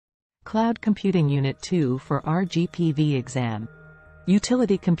Cloud Computing Unit 2 for RGPV exam.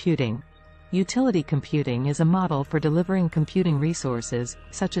 Utility computing. Utility computing is a model for delivering computing resources,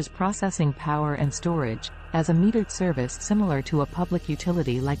 such as processing power and storage, as a metered service similar to a public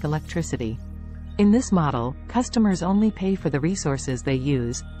utility like electricity. In this model, customers only pay for the resources they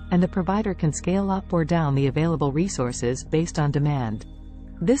use, and the provider can scale up or down the available resources based on demand.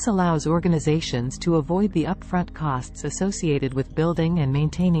 This allows organizations to avoid the upfront costs associated with building and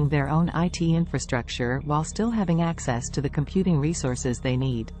maintaining their own IT infrastructure while still having access to the computing resources they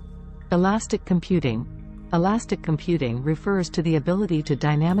need. Elastic computing. Elastic computing refers to the ability to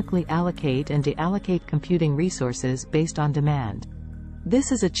dynamically allocate and deallocate computing resources based on demand.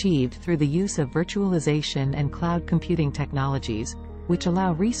 This is achieved through the use of virtualization and cloud computing technologies, which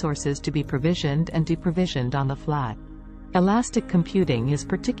allow resources to be provisioned and deprovisioned on the fly. Elastic computing is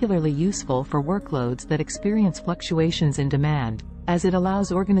particularly useful for workloads that experience fluctuations in demand, as it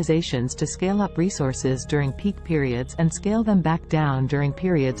allows organizations to scale up resources during peak periods and scale them back down during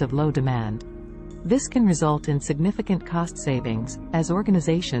periods of low demand. This can result in significant cost savings, as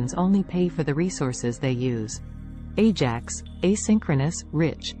organizations only pay for the resources they use. Ajax, asynchronous,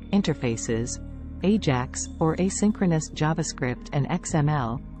 rich, interfaces. Ajax, or asynchronous JavaScript and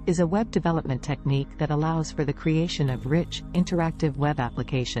XML, is a web development technique that allows for the creation of rich, interactive web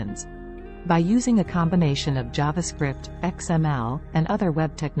applications. By using a combination of JavaScript, XML, and other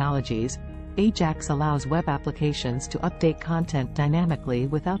web technologies, Ajax allows web applications to update content dynamically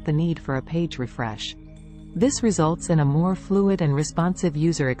without the need for a page refresh. This results in a more fluid and responsive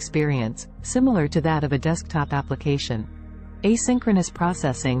user experience, similar to that of a desktop application. Asynchronous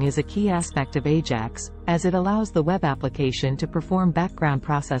processing is a key aspect of Ajax, as it allows the web application to perform background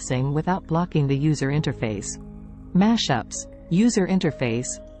processing without blocking the user interface. Mashups. User interface.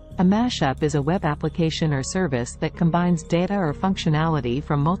 A mashup is a web application or service that combines data or functionality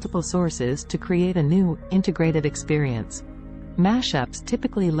from multiple sources to create a new, integrated experience. Mashups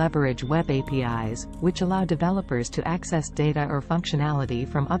typically leverage web APIs, which allow developers to access data or functionality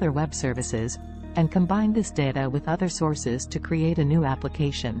from other web services, and combine this data with other sources to create a new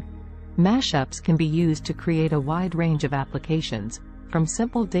application. Mashups can be used to create a wide range of applications, from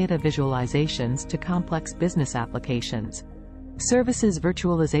simple data visualizations to complex business applications. Services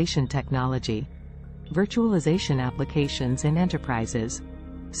Virtualization Technology. Virtualization applications in enterprises.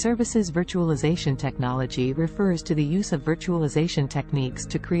 Services Virtualization Technology refers to the use of virtualization techniques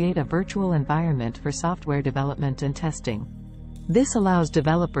to create a virtual environment for software development and testing. This allows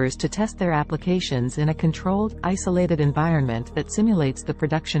developers to test their applications in a controlled, isolated environment that simulates the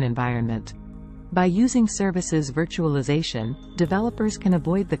production environment. By using services virtualization, developers can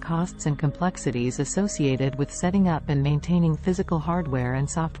avoid the costs and complexities associated with setting up and maintaining physical hardware and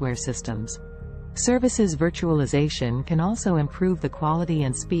software systems. Services virtualization can also improve the quality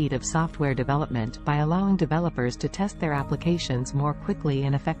and speed of software development by allowing developers to test their applications more quickly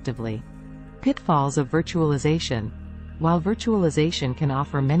and effectively. Pitfalls of virtualization. While virtualization can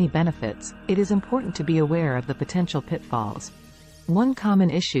offer many benefits, it is important to be aware of the potential pitfalls. One common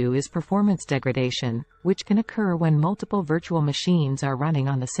issue is performance degradation, which can occur when multiple virtual machines are running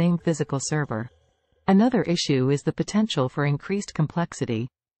on the same physical server. Another issue is the potential for increased complexity,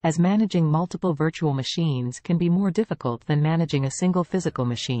 as managing multiple virtual machines can be more difficult than managing a single physical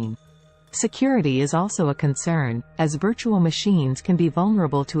machine. Security is also a concern, as virtual machines can be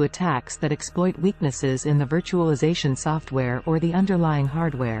vulnerable to attacks that exploit weaknesses in the virtualization software or the underlying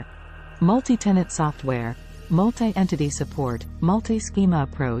hardware. Multi-tenant software. Multi-entity support, multi-schema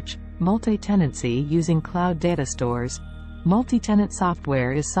approach, multi-tenancy using cloud data stores. Multi-tenant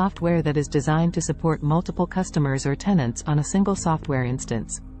software is software that is designed to support multiple customers or tenants on a single software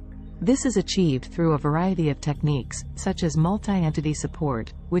instance. This is achieved through a variety of techniques, such as multi-entity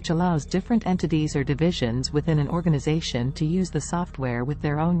support, which allows different entities or divisions within an organization to use the software with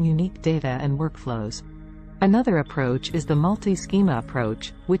their own unique data and workflows. Another approach is the multi-schema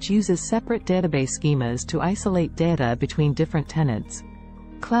approach, which uses separate database schemas to isolate data between different tenants.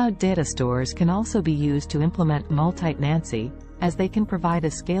 Cloud data stores can also be used to implement multi-tenancy, as they can provide a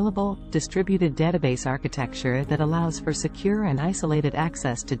scalable, distributed database architecture that allows for secure and isolated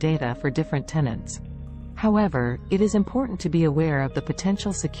access to data for different tenants. However, it is important to be aware of the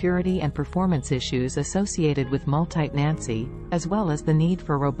potential security and performance issues associated with multi-tenancy, as well as the need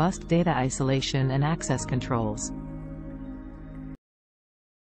for robust data isolation and access controls.